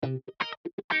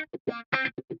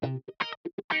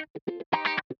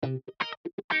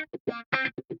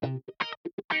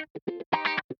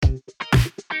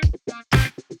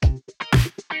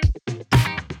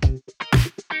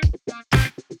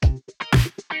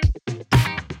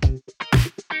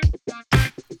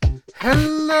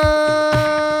Hello,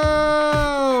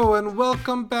 and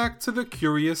welcome back to the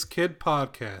Curious Kid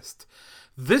Podcast.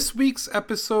 This week's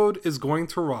episode is going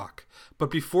to rock, but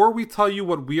before we tell you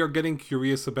what we are getting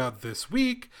curious about this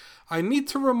week, I need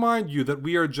to remind you that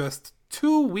we are just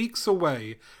 2 weeks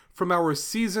away from our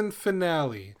season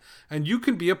finale, and you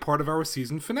can be a part of our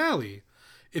season finale.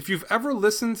 If you've ever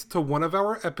listened to one of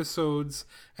our episodes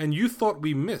and you thought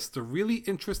we missed a really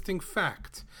interesting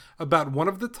fact about one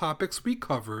of the topics we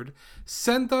covered,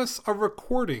 send us a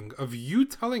recording of you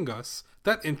telling us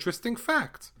that interesting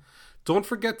fact. Don't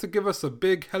forget to give us a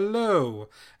big hello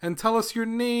and tell us your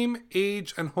name,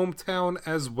 age, and hometown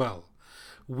as well.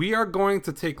 We are going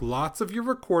to take lots of your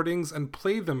recordings and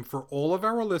play them for all of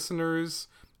our listeners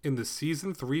in the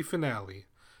Season 3 finale.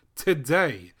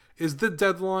 Today is the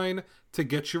deadline to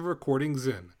get your recordings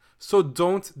in, so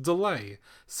don't delay.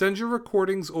 Send your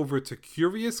recordings over to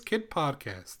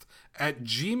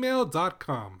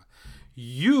CuriousKidPodcast@gmail.com.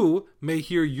 You may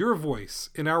hear your voice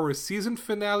in our season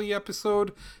finale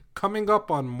episode coming up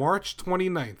on March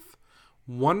 29th.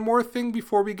 One more thing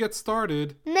before we get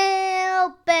started.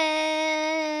 Mailbag!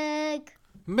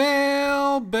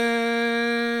 Mailbag!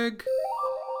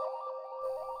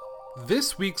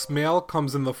 This week's mail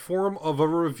comes in the form of a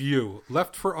review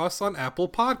left for us on Apple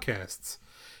Podcasts.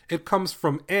 It comes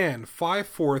from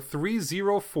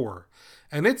Ann54304,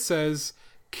 and it says,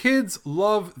 "Kids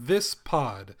love this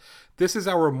pod. This is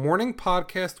our morning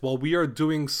podcast while we are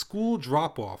doing school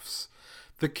drop-offs.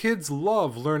 The kids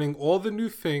love learning all the new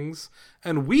things,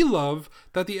 and we love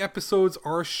that the episodes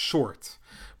are short.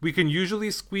 We can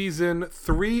usually squeeze in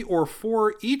 3 or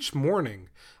 4 each morning.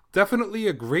 Definitely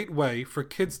a great way for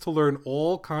kids to learn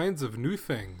all kinds of new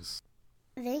things."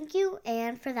 Thank you,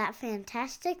 Anne, for that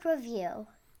fantastic review.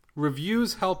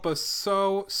 Reviews help us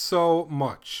so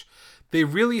much. They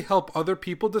really help other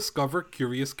people discover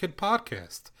Curious Kid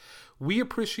Podcast. We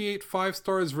appreciate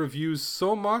 5-stars reviews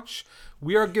so much,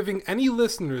 we are giving any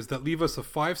listeners that leave us a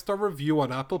 5-star review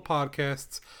on Apple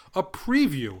Podcasts a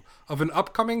preview of an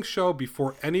upcoming show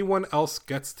before anyone else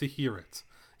gets to hear it.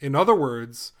 In other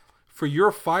words, for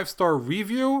your 5-star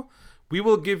review, we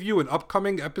will give you an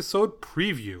upcoming episode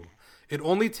preview. It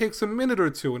only takes a minute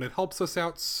or two and it helps us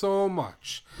out so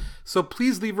much. So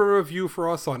please leave a review for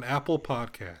us on Apple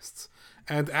Podcasts.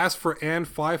 And as for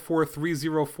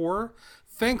Ann54304,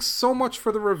 thanks so much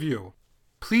for the review.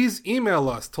 Please email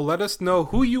us to let us know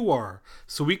who you are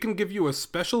so we can give you a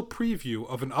special preview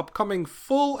of an upcoming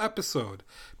full episode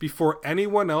before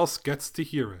anyone else gets to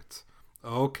hear it.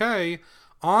 Okay.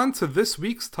 On to this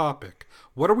week's topic.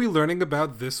 What are we learning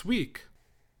about this week?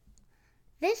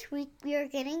 This week we are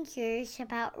getting curious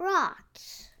about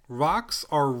rocks. Rocks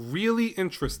are really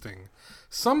interesting.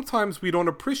 Sometimes we don't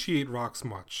appreciate rocks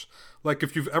much. Like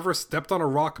if you've ever stepped on a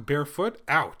rock barefoot,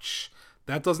 ouch.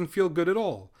 That doesn't feel good at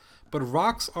all. But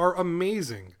rocks are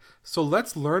amazing. So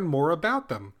let's learn more about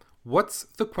them. What's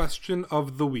the question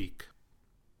of the week?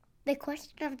 The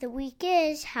question of the week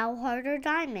is, how hard are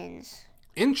diamonds?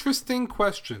 Interesting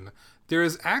question. There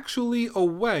is actually a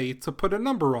way to put a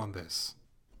number on this.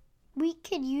 We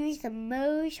could use the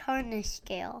Mohs hardness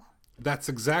scale. That's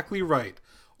exactly right.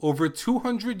 Over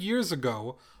 200 years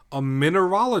ago, a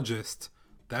mineralogist,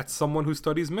 that's someone who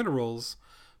studies minerals,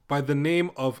 by the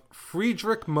name of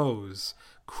Friedrich Mohs,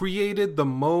 created the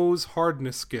Mohs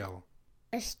hardness scale.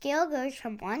 The scale goes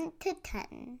from 1 to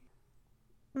 10.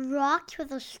 Rocks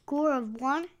with a score of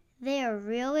 1, they are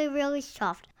really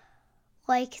soft.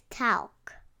 Like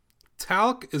talc.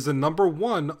 Talc is a number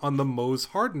 1 on the Mohs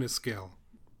hardness scale.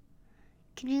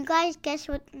 Can you guys guess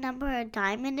what number a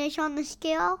diamond is on the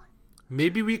scale?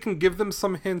 Maybe we can give them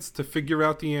some hints to figure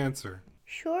out the answer.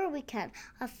 Sure we can.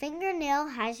 A fingernail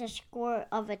has a score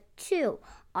of a 2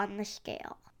 on the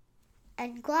scale.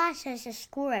 And glass has a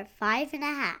score of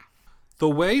 5.5. The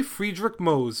way Friedrich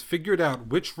Mohs figured out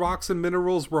which rocks and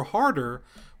minerals were harder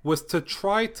was to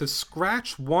try to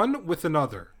scratch one with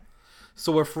another.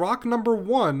 So if rock number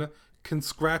 1 can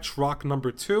scratch rock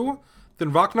number 2,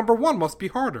 then rock number 1 must be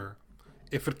harder.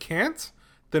 If it can't,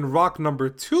 then rock number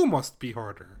 2 must be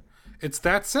harder. It's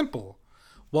that simple.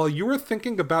 While you are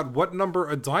thinking about what number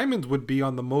a diamond would be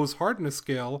on the Mohs hardness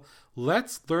scale,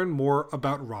 let's learn more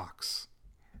about rocks.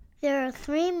 There are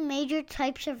 3 major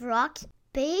types of rocks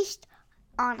based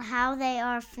on how they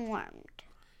are formed.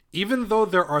 Even though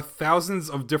there are thousands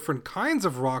of different kinds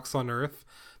of rocks on Earth,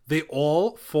 they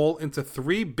all fall into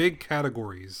 3 big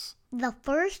categories. The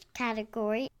first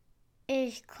category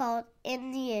is called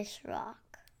igneous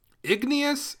rock.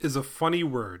 Igneous is a funny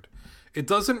word. It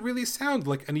doesn't really sound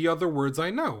like any other words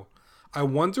I know. I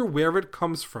wonder where it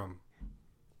comes from.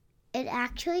 It It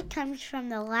actually comes from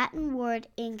the Latin word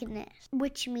ignis,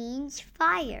 which means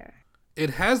fire. It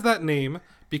has that name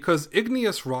because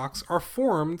igneous rocks are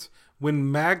formed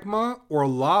when magma or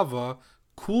lava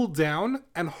cool down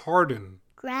and harden.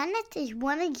 Granite is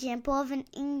one example of an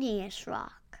igneous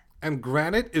rock. And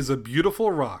granite is a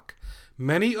beautiful rock.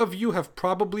 Many of you have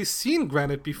probably seen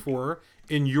granite before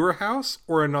in your house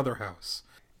or another house.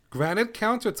 Granite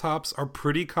countertops are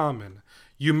pretty common.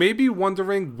 You may be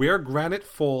wondering where granite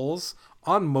falls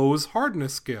on Mohs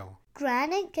hardness scale.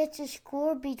 Granite gets a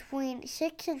score between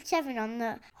 6 and 7 on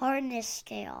the hardness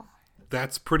scale.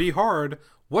 That's pretty hard.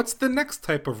 What's the next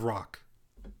type of rock?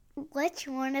 Let's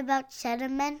learn about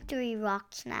sedimentary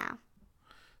rocks now.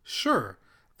 Sure.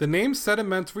 The name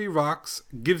sedimentary rocks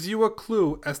gives you a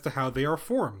clue as to how they are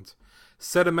formed.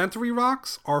 Sedimentary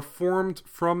rocks are formed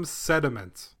from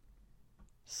sediment.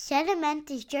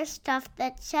 Sediment is just stuff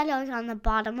that settles on the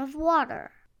bottom of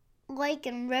water, like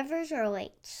in rivers or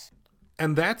lakes.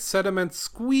 And that sediment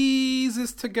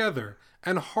squeezes together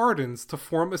and hardens to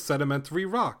form a sedimentary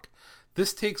rock.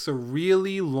 This takes a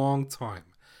really long time.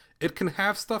 It can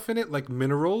have stuff in it like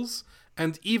minerals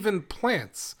and even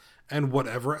plants and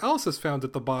whatever else is found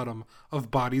at the bottom of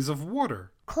bodies of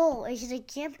water. Coal is an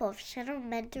example of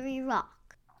sedimentary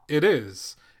rock. It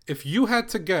is. If you had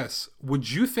to guess, would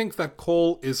you think that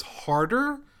coal is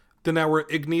harder than our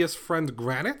igneous friend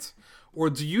granite?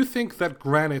 Or do you think that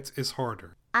granite is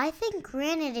harder? I think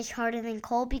granite is harder than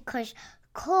coal because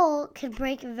coal can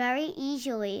break very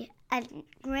easily, and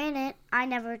granite I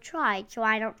never tried, so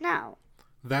I don't know.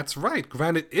 That's right,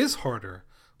 granite is harder.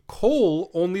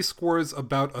 Coal only scores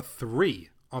about a 3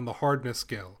 on the hardness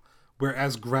scale,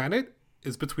 whereas granite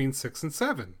is between 6 and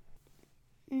 7.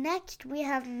 Next, we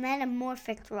have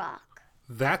metamorphic rock.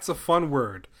 That's a fun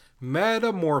word,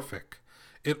 metamorphic.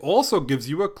 It also gives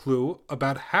you a clue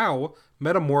about how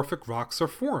metamorphic rocks are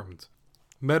formed.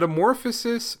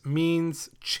 Metamorphosis means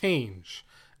change,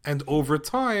 and over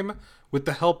time, with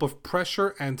the help of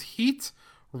pressure and heat,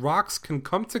 rocks can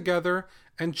come together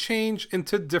and change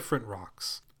into different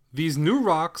rocks. These new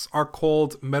rocks are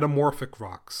called metamorphic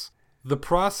rocks. The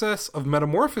process of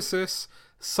metamorphosis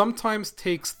sometimes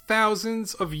takes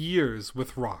thousands of years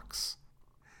with rocks.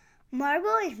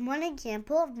 Marble is one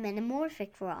example of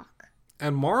metamorphic rock.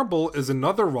 And marble is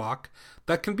another rock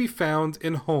that can be found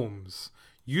in homes,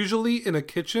 usually in a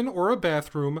kitchen or a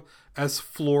bathroom as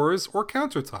floors or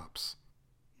countertops.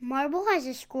 Marble has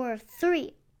a score of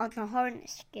 3 on the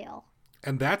hardness scale.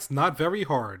 And that's not very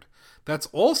hard. That's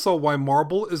also why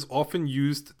marble is often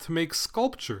used to make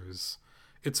sculptures.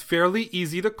 It's fairly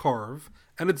easy to carve,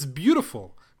 and it's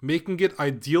beautiful, making it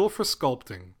ideal for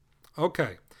sculpting.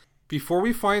 Okay, before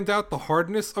we find out the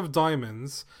hardness of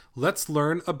diamonds, let's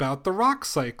learn about the rock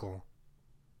cycle.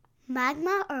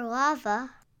 Magma or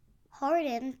lava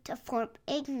harden to form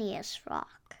igneous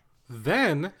rock.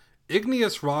 Then,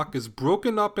 igneous rock is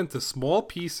broken up into small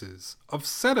pieces of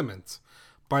sediment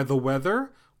by the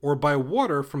weather or by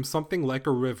water from something like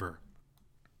a river.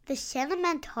 The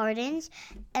sediment hardens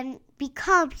and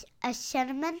becomes a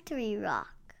sedimentary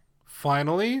rock.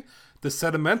 Finally, the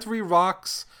sedimentary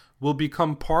rocks will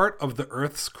become part of the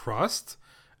Earth's crust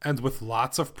and with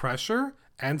lots of pressure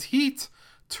and heat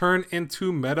turn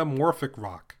into metamorphic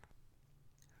rock.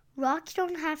 Rocks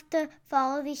don't have to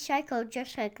follow the cycle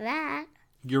just like that.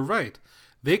 You're right.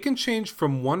 They can change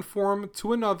from one form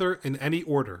to another in any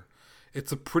order.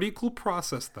 It's a pretty cool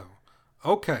process, though.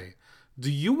 Okay,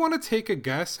 do you want to take a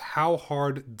guess how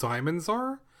hard diamonds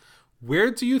are?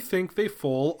 Where do you think they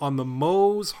fall on the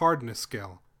Mohs hardness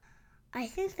scale? I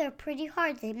think they're pretty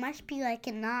hard. They must be like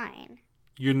a 9.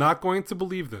 You're not going to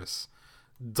believe this.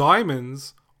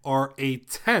 Diamonds are a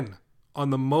 10 on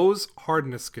the Mohs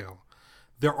hardness scale.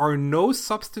 There are no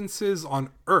substances on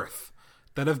Earth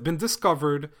that have been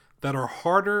discovered that are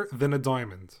harder than a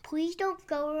diamond. Please don't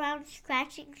go around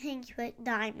scratching things with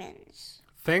diamonds.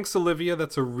 Thanks, Olivia.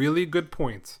 That's a really good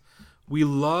point. We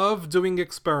love doing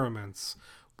experiments.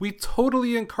 We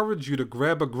totally encourage you to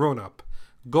grab a grown-up,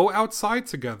 go outside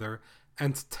together,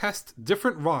 and test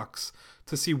different rocks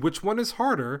to see which one is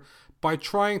harder by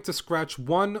trying to scratch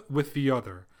one with the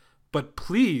other. But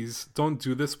please don't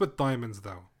do this with diamonds,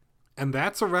 though. And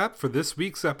that's a wrap for this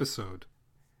week's episode.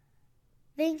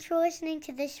 Thanks for listening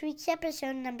to this week's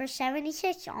episode number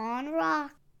 76 on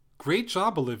rock. Great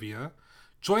job, Olivia.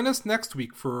 Join us next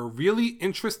week for a really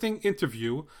interesting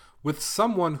interview with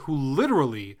someone who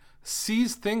literally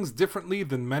sees things differently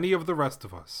than many of the rest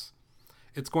of us.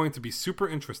 It's going to be super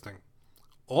interesting.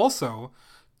 Also,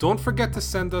 don't forget to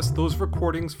send us those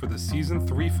recordings for the Season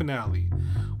 3 finale.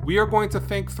 We are going to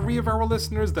thank 3 of our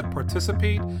listeners that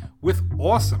participate with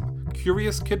awesome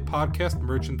Curious Kid Podcast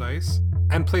merchandise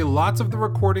and play lots of the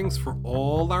recordings for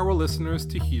all our listeners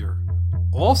to hear.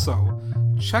 Also,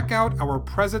 check out our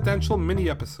presidential mini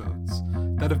episodes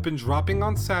that have been dropping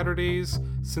on Saturdays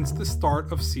since the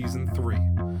start of Season 3.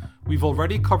 We've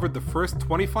already covered the first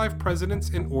 25 presidents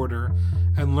in order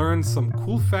and learned some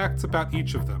cool facts about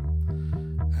each of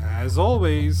them. As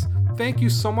always, thank you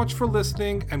so much for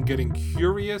listening and getting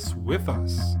curious with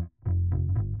us.